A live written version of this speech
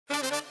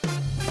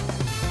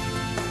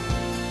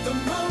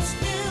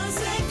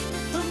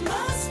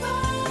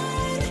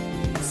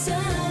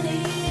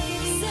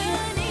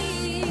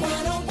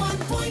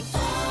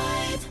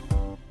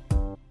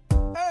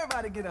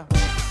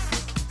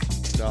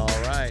go. All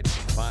right,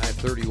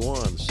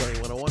 531, Sunny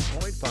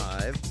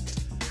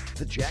 101.5,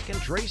 the Jack and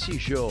Traci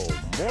Show.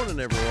 Morning,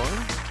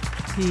 everyone.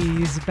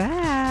 He's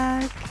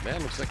back.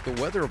 Man, looks like the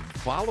weather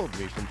followed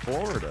me from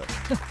Florida.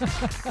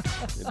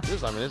 It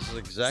is. I mean, this is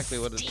exactly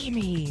what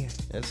Steamy.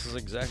 This is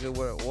exactly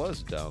what it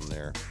was down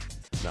there.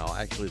 Now,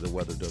 actually, the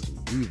weather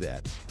doesn't do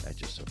that. That's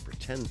just a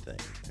pretend thing.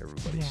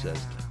 Everybody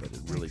says that, but it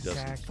really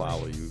doesn't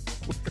follow you.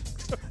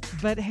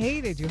 But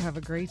hey, did you have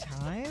a great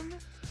time?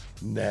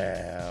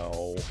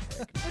 No.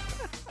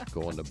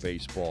 Going to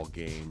baseball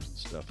games and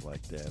stuff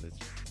like that.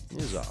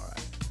 It's all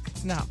right.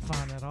 It's not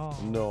fun at all.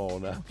 No,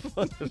 not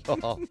fun at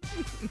all.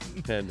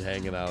 And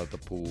hanging out at the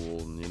pool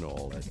and,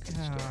 all that good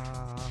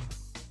stuff.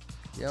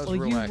 Yeah, it was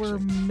relaxing. You were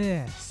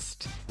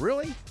missed.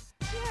 Really?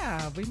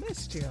 Yeah, we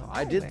missed you.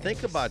 I did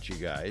think about you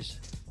guys.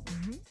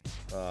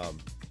 Mm-hmm.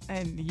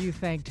 And you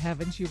thanked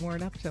heavens you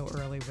weren't up so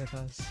early with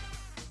us.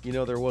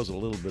 There was a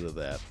little bit of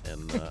that.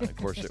 And, of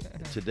course,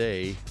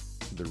 today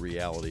the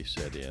reality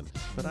set in.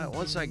 But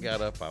once I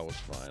got up, I was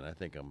fine. I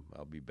think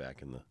I'll be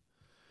back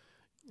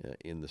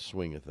in the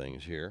swing of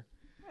things here.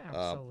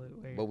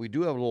 Absolutely. But we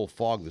do have a little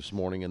fog this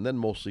morning, and then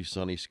mostly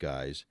sunny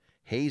skies,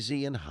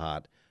 hazy and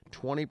hot,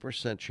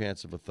 20%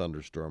 chance of a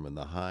thunderstorm, and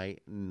the high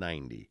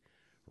 90.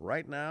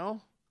 Right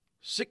now,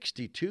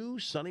 62,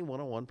 Sunny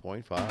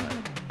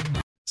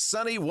 101.5.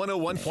 Sunny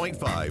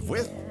 101.5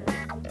 with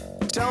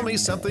Tell Me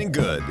Something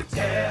Good.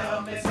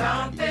 Tell me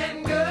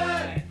something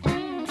good.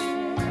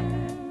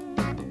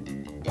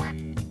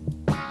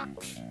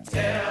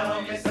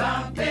 Tell me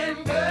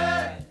something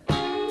good.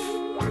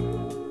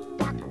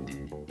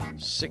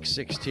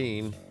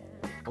 6:16.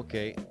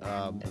 Okay,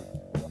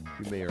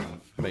 you may or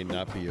may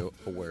not be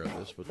aware of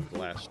this, but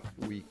last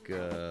week,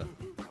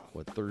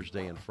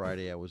 Thursday and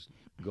Friday, I was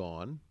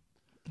gone.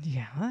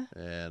 Yeah.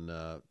 And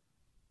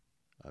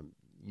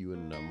you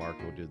and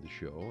Marco did the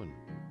show, and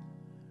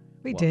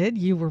we did.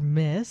 You were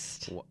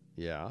missed.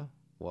 Yeah.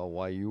 Well,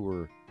 while you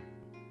were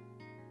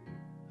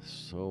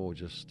so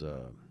just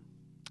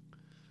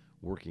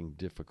working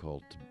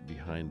difficult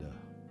behind a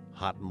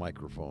hot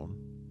microphone.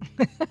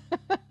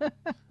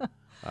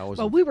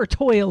 We were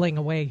toiling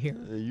away here.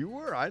 You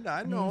were. I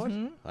know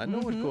it. I know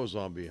what goes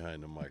on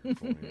behind the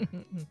microphone here.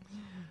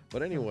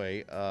 But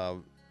anyway,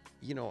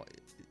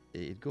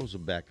 it goes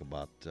back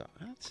about,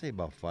 I'd say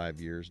about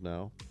 5 years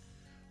now.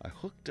 I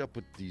hooked up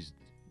with these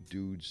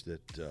dudes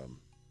that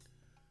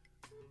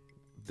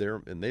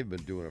they've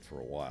been doing it for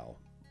a while,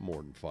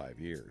 more than 5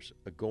 years,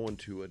 going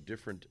to a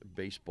different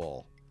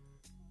baseball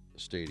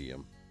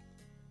stadium,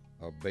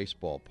 a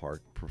baseball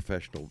park,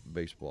 professional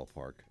baseball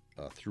park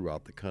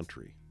throughout the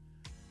country.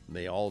 And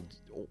they all,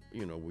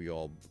 we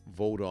all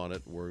vote on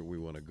it where we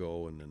want to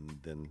go, and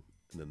then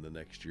the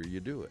next year you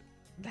do it.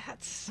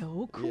 That's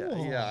so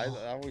cool. Yeah.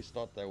 I always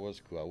thought that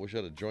was cool. I wish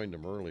I'd have joined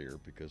them earlier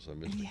because I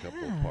missed a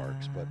couple of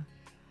parks.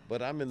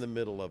 But I'm in the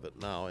middle of it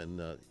now,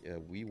 and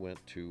we went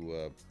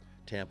to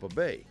Tampa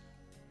Bay.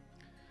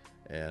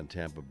 And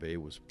Tampa Bay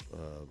was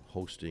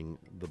hosting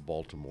the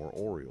Baltimore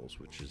Orioles,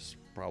 which is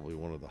probably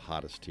one of the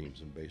hottest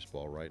teams in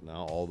baseball right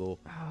now, although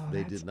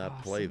they did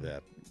not play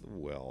that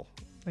well.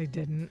 They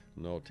didn't?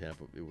 No,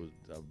 Tampa, it was,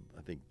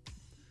 I think,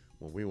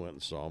 when we went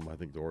and saw them, I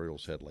think the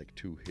Orioles had like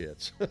 2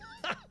 hits.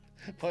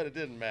 But it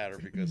didn't matter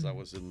because I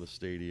was in the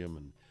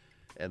stadium,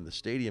 and the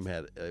stadium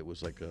it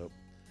was like a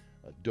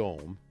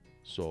dome,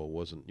 so it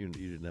wasn't, you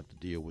didn't have to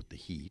deal with the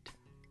heat.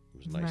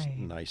 It was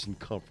nice and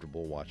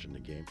comfortable watching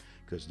the game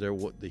because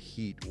the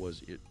heat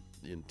was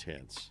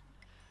intense.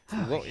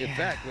 Well, in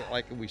fact,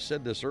 like we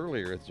said this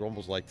earlier, it's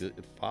almost like it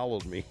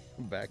followed me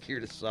back here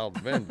to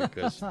South Bend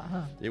because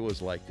it was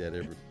like that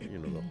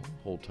the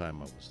whole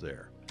time I was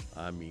there.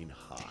 I mean,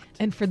 hot.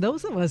 And for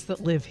those of us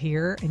that live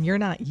here and you're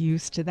not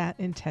used to that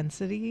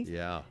intensity,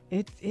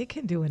 it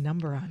can do a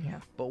number on you.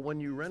 But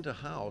when you rent a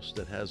house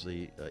that has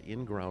a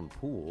in-ground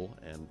pool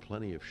and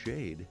plenty of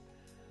shade,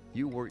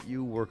 you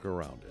work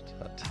around it.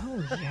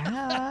 Oh,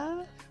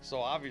 yeah. So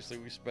obviously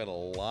we spent a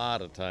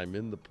lot of time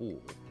in the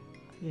pool.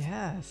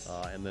 Yes.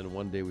 And then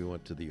one day we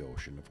went to the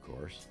ocean, of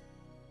course.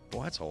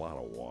 Well, that's a lot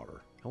of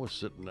water. I was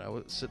sitting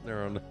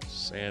there on the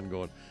sand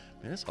going,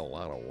 man, that's a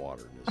lot of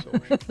water in this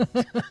ocean.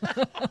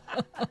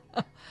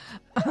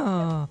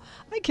 Oh,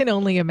 I can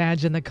only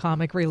imagine the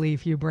comic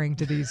relief you bring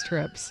to these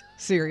trips.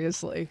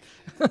 Seriously.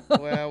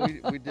 Well,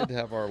 we did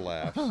have our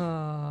laughs.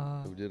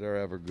 We did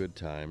have our good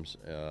times.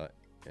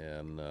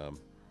 And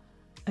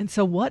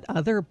so what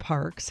other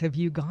parks have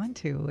you gone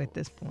to at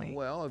this point?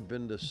 Well, I've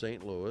been to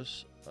St.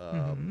 Louis.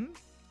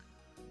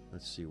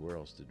 Let's see, where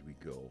else did we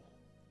go?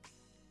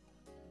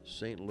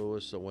 St.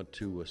 Louis, I went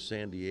to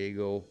San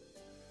Diego.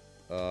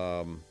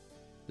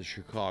 The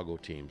Chicago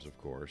teams, of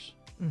course,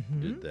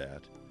 did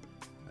that.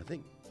 I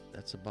think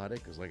that's about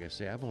it because, like I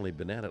say, I've only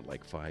been at it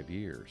like 5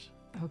 years.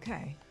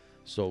 Okay.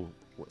 So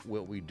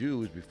what we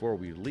do is before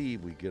we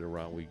leave, we get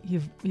around.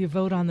 You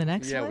vote on the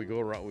next one? Yeah, we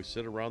go around. We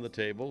sit around the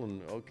table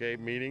and, okay,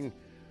 meeting,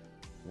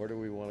 where do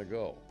we want to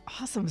go?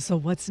 Awesome. So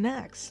what's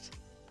next?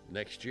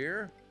 Next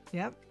year?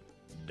 Yep.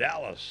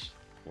 Dallas.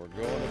 We're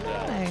going to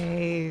Dallas.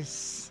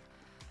 Nice.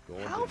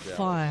 Going How to Dallas.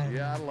 fun.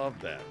 Yeah, I love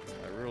that.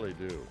 I really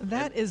do.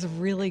 That is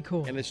really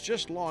cool. And it's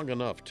just long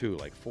enough, too.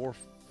 Like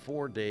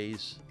four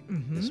days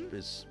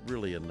is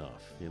really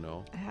enough, you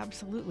know?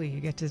 Absolutely. You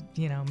get to,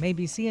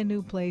 maybe see a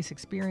new place,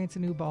 experience a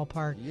new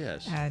ballpark.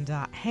 Yes. And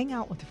hang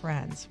out with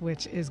friends,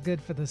 which is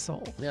good for the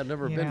soul. Yeah, I've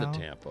never you been know? to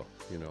Tampa,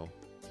 you know?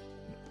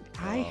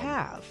 I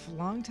have, a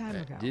long time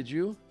ago. Did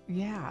you?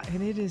 Yeah,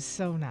 and it is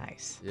so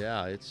nice.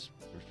 Yeah, it's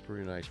a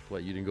pretty nice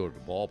place. You didn't go to the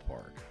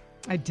ballpark.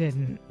 I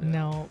didn't.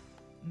 Yeah.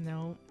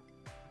 No.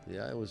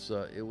 Yeah, it was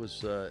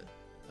a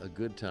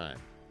good time.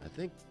 I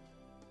think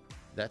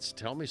that's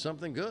tell me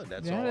something good.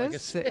 That's all I can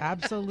say.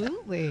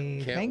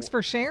 Absolutely. Thanks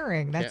for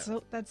sharing. That's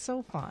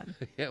so fun.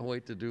 Can't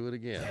wait to do it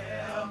again.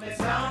 Tell me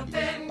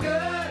something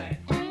good.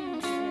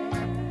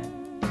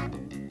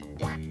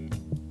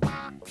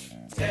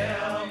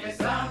 Tell me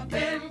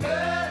something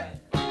good.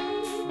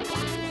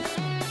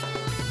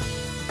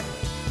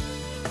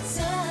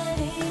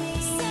 Sunny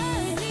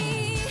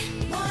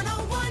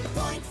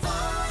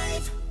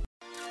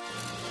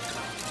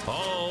 101.5.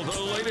 All the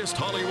latest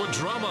Hollywood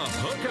drama,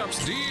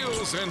 hookups,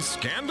 deals, and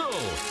scandal.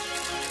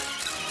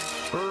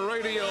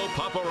 Radio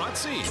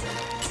Paparazzi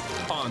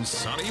on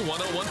Sunny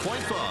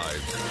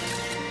 101.5.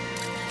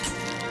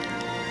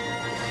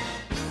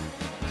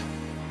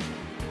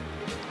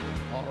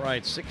 All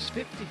right,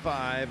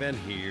 6:55, and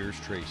here's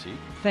Tracy.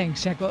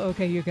 Thanks, Jack. Well,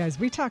 okay, you guys,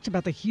 we talked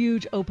about the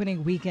huge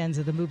opening weekends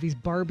of the movies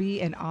Barbie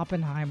and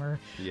Oppenheimer.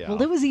 Yeah.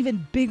 Well, it was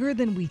even bigger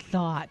than we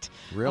thought.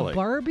 Really?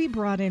 Barbie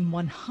brought in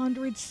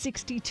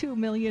 $162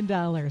 million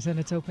in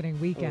its opening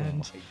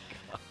weekend. Oh,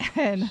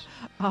 and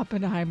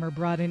Oppenheimer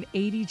brought in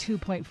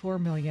 $82.4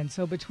 million.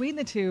 So between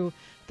the two,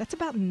 that's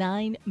about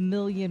 $9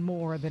 million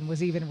more than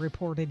was even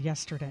reported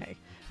yesterday.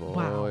 boy,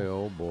 Wow.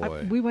 oh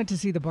boy. We went to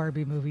see the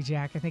Barbie movie,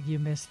 Jack. I think you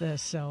missed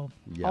this. So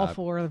Yeah, all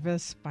four of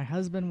us, my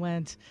husband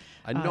went.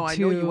 I know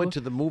you went to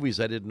the movies.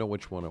 I didn't know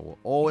which one it was.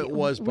 Oh, it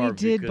was Barbie. We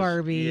did because-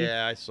 Barbie.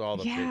 Yeah, I saw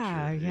the picture.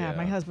 Yeah.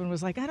 My husband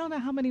was like, I don't know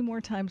how many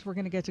more times we're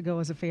going to get to go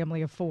as a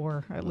family of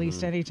four, at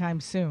least anytime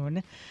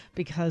soon,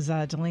 because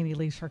Delaney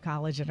leaves for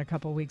college in a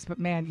couple weeks. But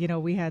man,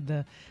 we had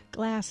the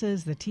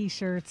glasses, the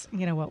T-shirts.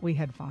 You know what? We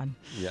had fun.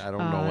 Yeah, I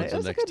don't know what's it the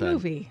was a next good time.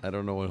 movie. I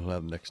don't know when he'll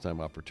have next time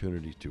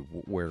opportunity to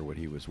wear what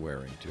he was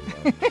wearing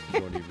to.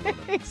 Don't even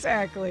want to.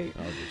 Exactly.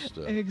 I'll just,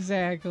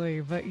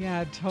 Exactly. But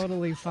yeah,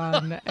 totally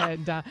fun.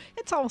 And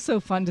it's also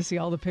fun to see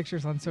all the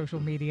pictures on social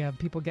media of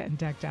people getting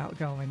decked out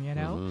going,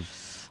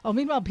 Oh,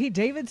 meanwhile, Pete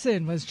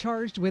Davidson was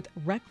charged with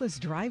reckless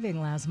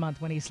driving last month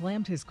when he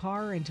slammed his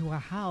car into a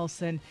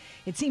house. And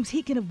it seems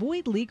he can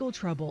avoid legal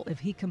trouble if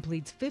he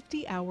completes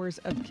 50 hours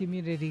of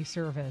community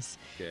service.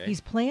 Okay. He's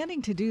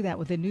planning to do that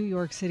with the New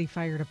York City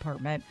Fire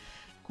Department.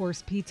 Of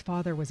course, Pete's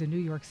father was a New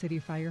York City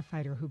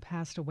firefighter who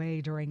passed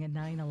away during a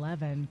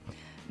 9/11.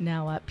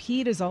 Now,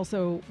 Pete is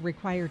also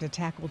required to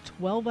tackle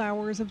 12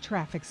 hours of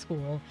traffic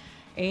school,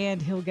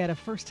 and he'll get a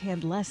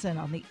firsthand lesson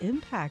on the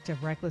impact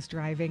of reckless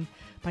driving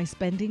by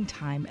spending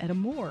time at a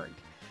morgue.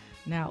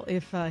 Now,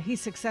 if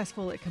he's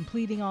successful at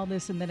completing all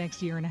this in the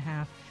next year and a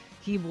half,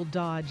 he will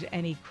dodge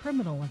any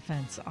criminal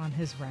offense on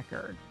his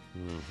record.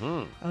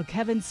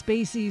 Kevin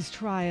Spacey's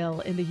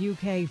trial in the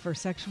UK for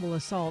sexual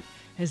assault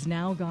has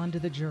now gone to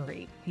the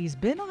jury. He's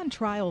been on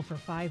trial for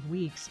 5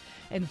 weeks,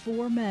 and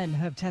 4 men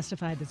have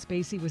testified that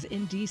Spacey was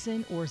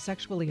indecent or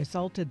sexually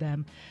assaulted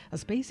them.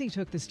 Spacey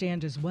took the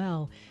stand as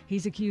well.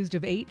 He's accused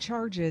of 8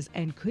 charges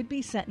and could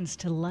be sentenced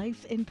to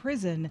life in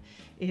prison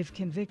if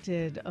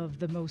convicted of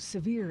the most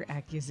severe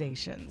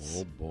accusations.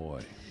 oh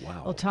boy!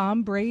 Wow. Well,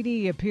 Tom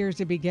Brady appears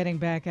to be getting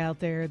back out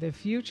there. The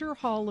future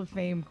Hall of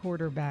Fame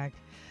quarterback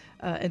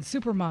and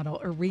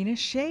supermodel Irina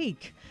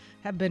Shayk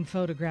have been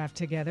photographed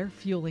together,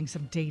 fueling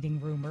some dating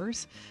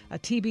rumors.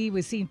 TB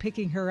was seen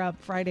picking her up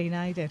Friday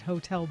night at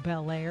Hotel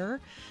Bel Air.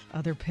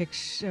 Other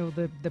pics show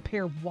the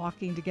pair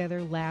walking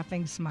together,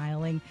 laughing,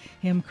 smiling,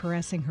 him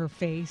caressing her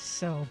face.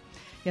 So,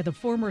 yeah, the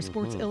former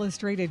Sports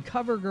Illustrated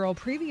cover girl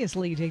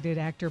previously dated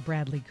actor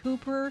Bradley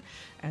Cooper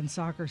and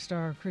soccer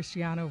star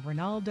Cristiano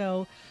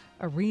Ronaldo.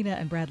 Irina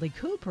and Bradley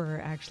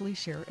Cooper actually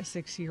share a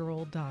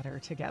 6-year-old daughter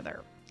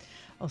together.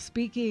 Well,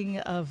 speaking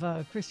of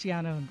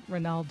Cristiano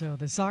Ronaldo,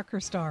 the soccer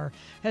star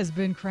has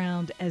been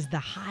crowned as the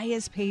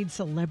highest paid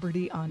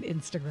celebrity on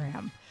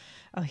Instagram.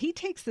 He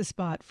takes the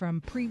spot from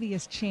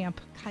previous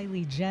champ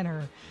Kylie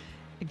Jenner.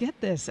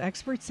 Get this,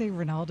 experts say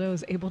Ronaldo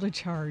is able to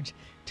charge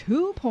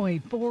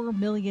 $2.4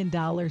 million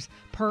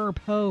per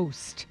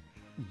post.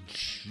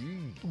 Gee.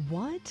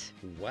 What?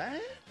 What?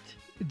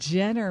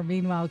 Jenner,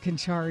 meanwhile, can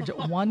charge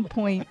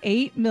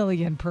 $1.8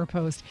 million per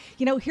post.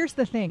 Here's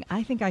the thing.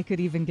 I think I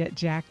could even get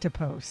Jack to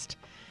post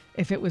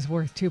if it was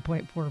worth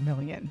 $2.4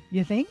 million.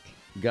 You think?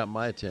 Got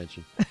my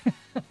attention.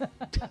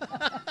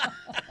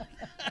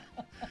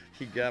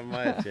 He got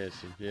my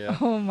attention. Yeah.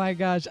 Oh my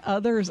gosh.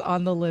 Others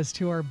on the list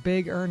who are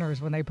big earners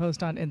when they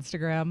post on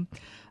Instagram.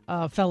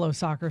 Fellow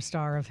soccer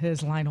star of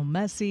his, Lionel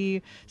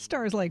Messi,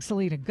 stars like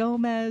Selena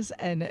Gomez,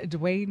 and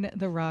Dwayne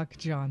 "The Rock"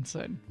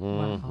 Johnson.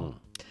 Wow.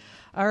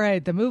 All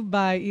right, the move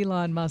by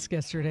Elon Musk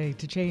yesterday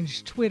to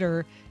change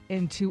Twitter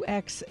into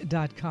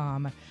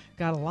X.com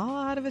got a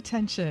lot of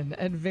attention,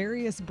 and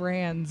various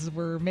brands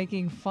were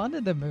making fun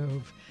of the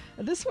move.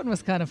 This one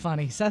was kind of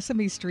funny.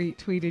 Sesame Street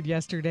tweeted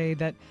yesterday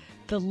that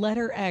the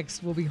letter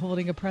X will be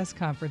holding a press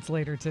conference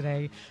later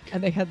today,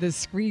 and they had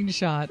this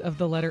screenshot of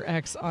the letter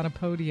X on a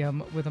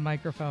podium with a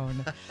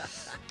microphone.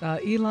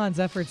 Elon's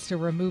efforts to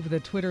remove the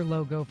Twitter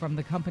logo from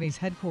the company's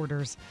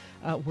headquarters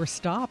were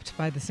stopped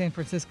by the San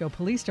Francisco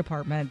Police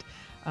Department,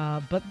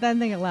 but then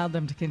they allowed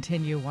them to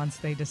continue once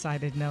they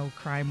decided no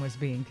crime was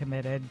being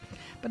committed.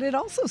 But it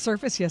also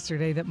surfaced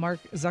yesterday that Mark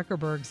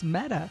Zuckerberg's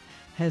Meta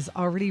has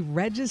already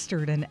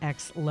registered an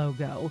X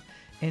logo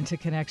into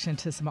connection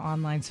to some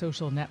online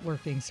social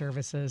networking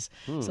services.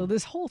 So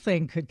this whole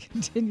thing could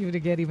continue to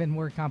get even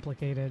more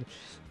complicated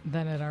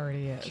than it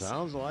already is.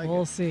 Sounds like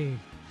We'll see.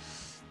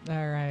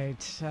 All right.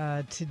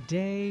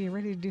 Today, you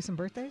ready to do some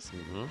birthdays?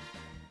 Mm-hmm.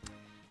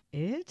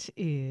 It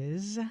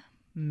is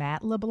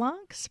Matt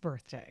LeBlanc's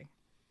birthday.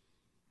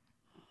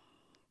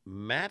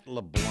 Matt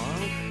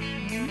LeBlanc?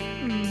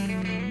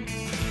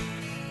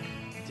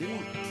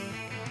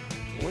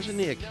 Wasn't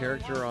he a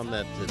character on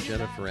that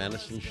Jennifer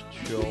Aniston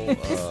show?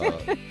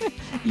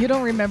 You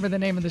don't remember the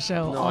name of the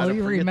show. No, All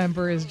you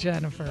remember is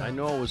Jennifer. I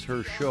know it was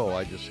her show.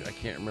 I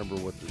can't remember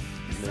what the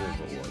name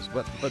of it was.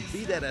 But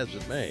be that as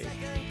it may,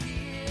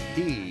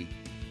 he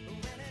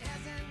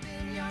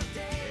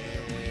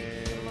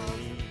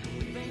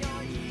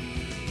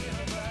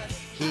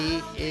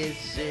is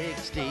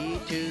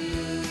 62.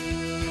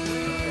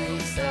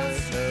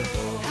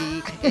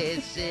 He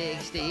is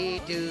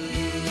 62.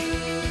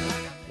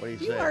 What do you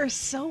say? You are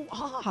so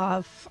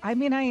off. I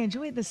mean, I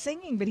enjoyed the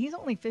singing, but he's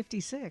only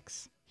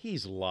 56.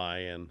 He's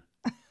lying.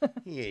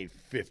 He ain't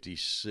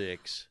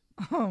 56.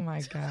 Oh,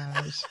 my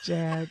gosh,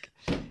 Jack.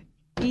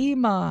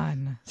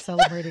 Iman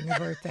celebrating a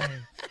birthday.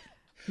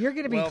 You're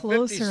going to be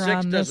closer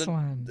on this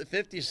one. The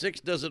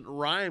 56 doesn't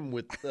rhyme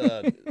with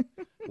the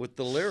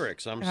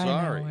lyrics. I'm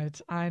sorry.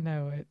 I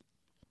know it.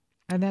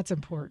 And that's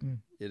important.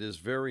 It is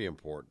very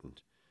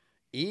important.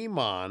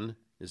 Iman,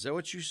 is that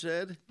what you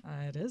said?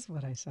 It is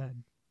what I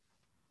said.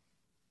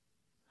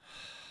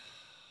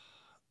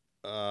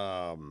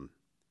 Iman.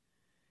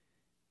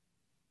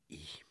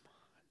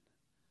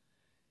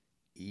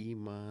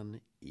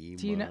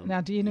 Do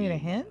you need a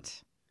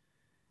hint?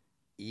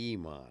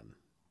 Iman.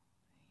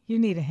 You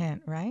need a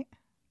hint, right?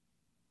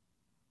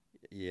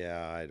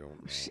 Yeah, I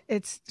don't know.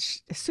 It's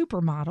a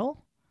supermodel.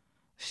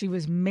 She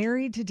was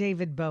married to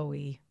David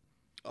Bowie.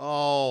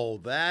 Oh,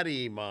 that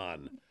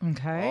Iman.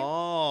 Okay.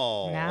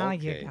 Oh, now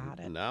okay. you got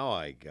it. Now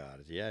I got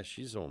it. Yeah,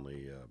 she's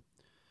only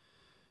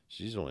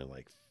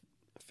like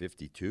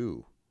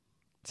 52.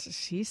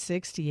 She's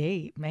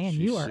 68. Man,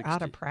 you are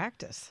out of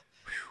practice.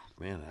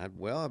 Whew, man,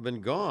 I've been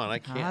gone. I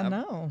can't. I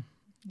know.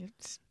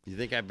 You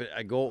think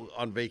I go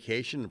on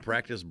vacation and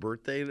practice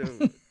birthday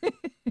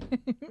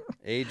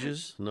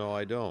ages? No,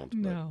 I don't.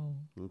 No.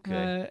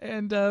 Okay.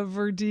 And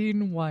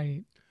Verdine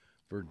White.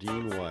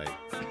 Verdine White.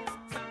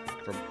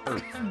 From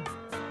Earth,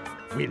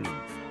 Wind,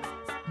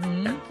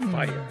 and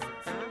Fire.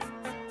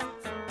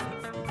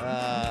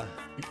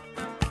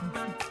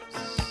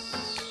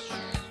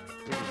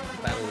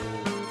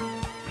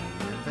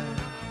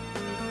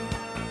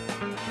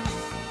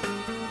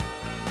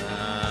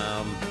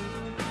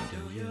 Do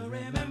you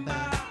remember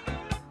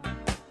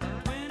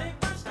when it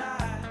first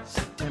started?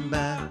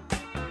 September.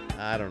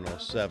 I don't know,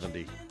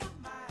 70.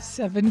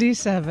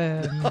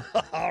 77.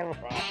 All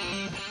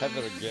right. I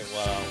better get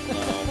one out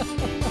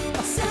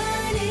now.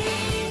 Sunny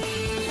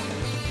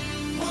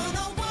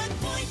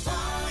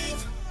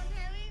 101.5.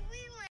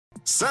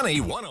 Sunny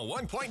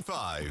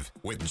 101.5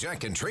 with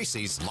Jack and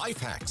Tracy's Life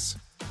Hacks.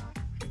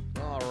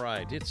 All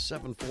right, it's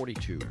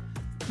 7:42.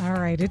 All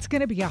right, it's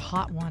going to be a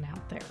hot one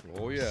out there.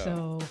 Oh, yeah.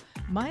 So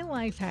my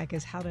life hack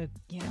is how to,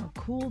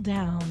 cool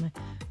down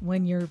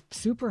when you're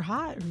super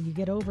hot or you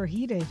get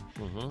overheated.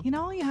 Mm-hmm.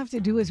 All you have to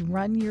do is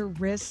run your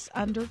wrists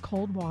under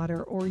cold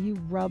water, or you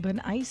rub an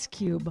ice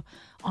cube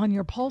on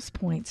your pulse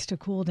points to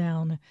cool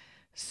down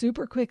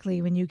super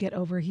quickly when you get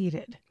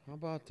overheated. How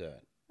about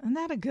that? Isn't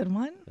that a good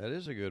one? That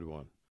is a good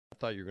one. I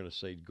thought you were going to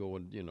say go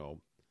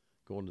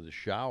into the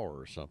shower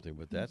or something,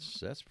 but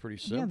that's pretty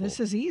simple. Yeah, this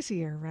is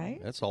easier, right?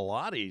 That's a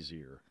lot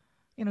easier.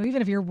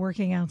 Even if you're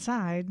working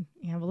outside,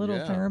 you have a little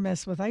Yeah.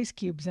 thermos with ice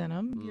cubes in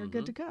them, you're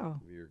good to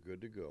go. You're good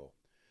to go.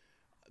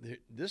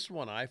 This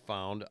one I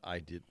found I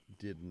did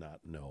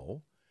not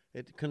know.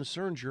 It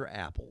concerns your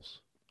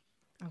apples.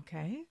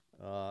 Okay.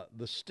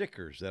 The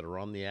stickers that are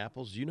on the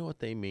apples, do you know what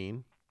they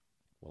mean?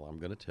 Well, I'm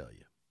going to tell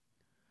you.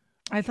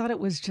 I thought it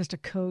was just a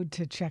code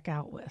to check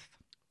out with.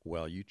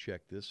 Well, you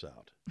check this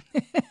out.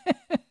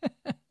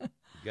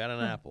 You got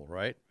an apple,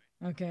 right?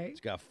 Okay. It's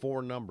got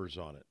 4 numbers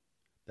on it.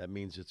 That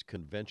means it's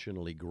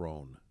conventionally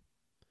grown.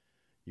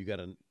 You got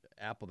an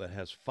apple that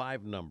has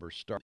 5 numbers,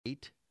 start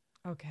 8.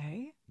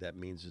 Okay. That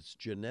means it's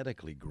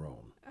genetically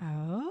grown.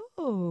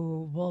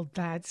 Oh, well,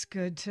 that's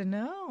good to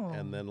know.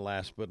 And then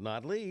last but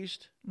not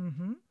least,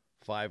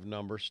 5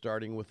 numbers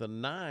starting with a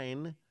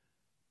 9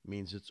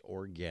 means it's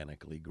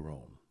organically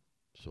grown.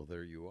 So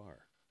there you are.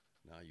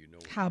 Now you know.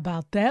 How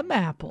about them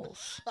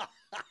apples?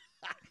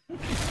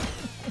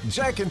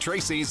 Jack and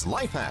Tracy's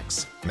Life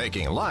Hacks,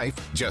 making life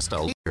just a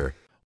little.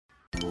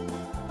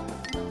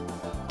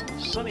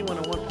 Sunny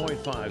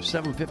 101.5,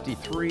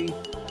 7:53.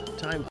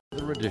 Time for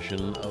another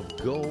edition of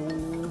Go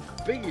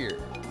Figure.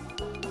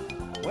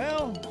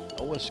 Well,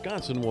 a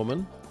Wisconsin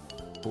woman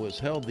who has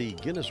held the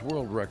Guinness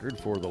World Record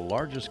for the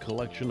largest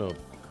collection of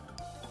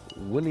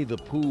Winnie the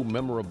Pooh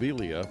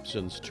memorabilia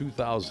since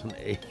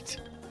 2008.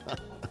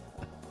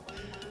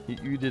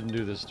 You didn't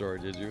do this story,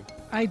 did you?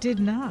 I did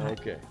not.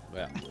 Okay,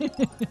 well.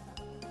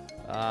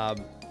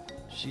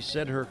 She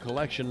said her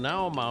collection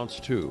now amounts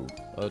to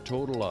a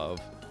total of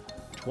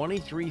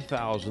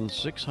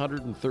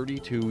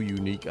 23,632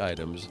 unique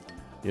items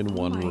in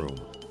one room.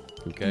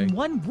 Okay? In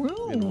one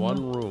room? In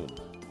one room.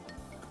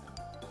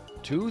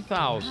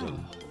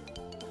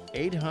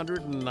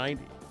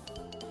 2,890.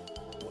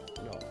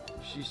 No,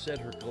 she said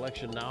her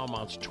collection now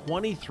amounts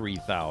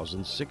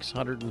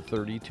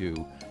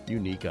 23,632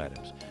 unique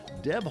items.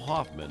 Deb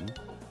Hoffman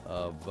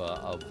of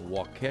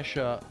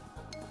Waukesha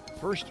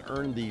first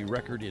earned the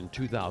record in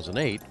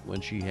 2008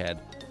 when she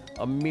had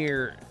a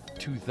mere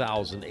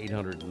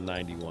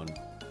 2,891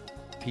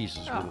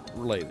 pieces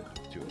related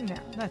to it. Yeah,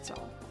 that's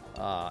all.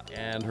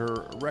 And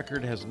her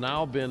record has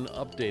now been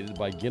updated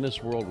by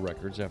Guinness World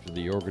Records after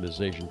the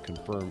organization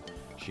confirmed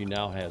she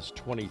now has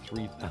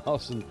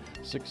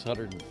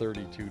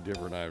 23,632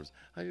 different items.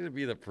 I'm going to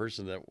be the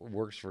person that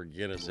works for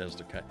Guinness has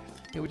to cut.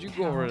 Hey, would you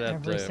go over that?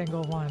 Every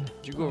single one.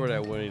 Would you go over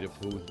that Winnie the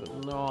Pooh?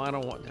 No, I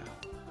don't want.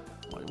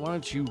 Why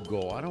don't you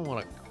go? I don't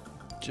want to.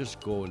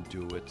 Just go and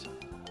do it.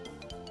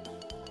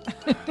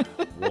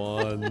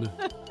 1,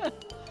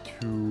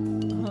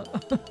 2,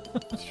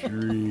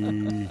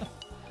 3.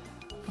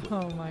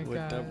 Oh my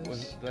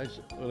gosh.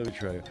 Let me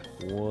try.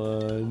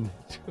 1,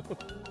 2.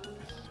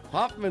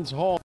 Hoffman's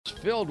home is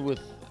filled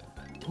with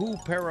Pooh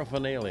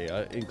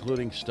paraphernalia,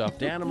 including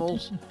stuffed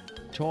animals,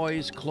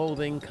 toys,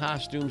 clothing,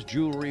 costumes,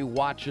 jewelry,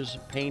 watches,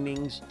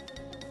 paintings.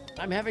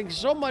 I'm having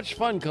so much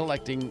fun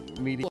collecting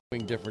media,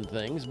 doing different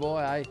things.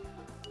 Boy,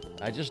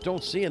 I just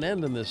don't see an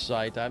end in this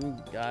site. I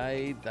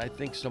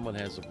think someone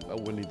has a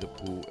Winnie the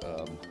Pooh.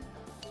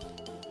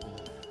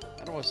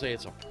 I don't want to say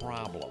it's a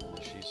problem.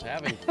 She's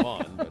having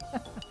fun, but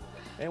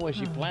anyway,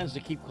 she plans to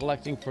keep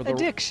collecting for the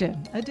addiction,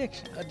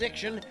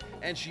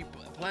 and she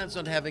plans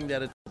on having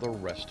that the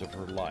rest of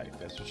her life.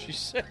 That's what she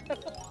said.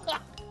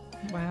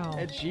 Wow.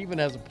 And she even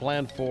has a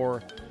plan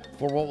for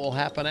what will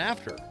happen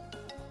after.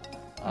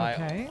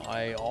 Okay.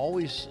 I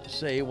always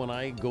say when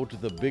I go to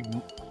the big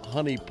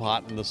honey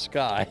pot in the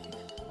sky,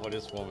 well,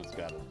 this woman's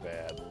got it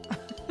bad.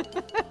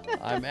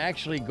 I'm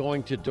actually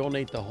going to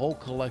donate the whole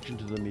collection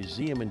to the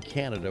museum in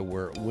Canada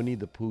where Winnie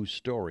the Pooh's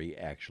story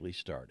actually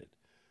started.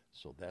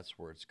 So that's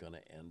where it's going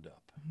to end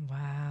up.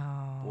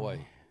 Wow.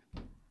 Boy,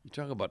 you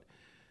talk about,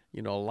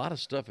 a lot of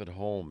stuff at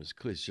home is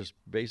just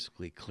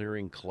basically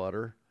clearing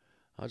clutter.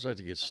 I'd like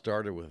to get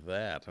started with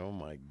that. Oh,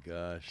 my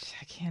gosh.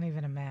 I can't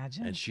even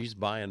imagine. And she's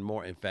buying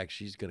more. In fact,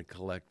 she's going to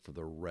collect for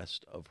the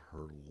rest of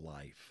her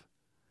life.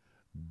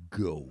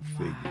 Go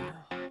figure.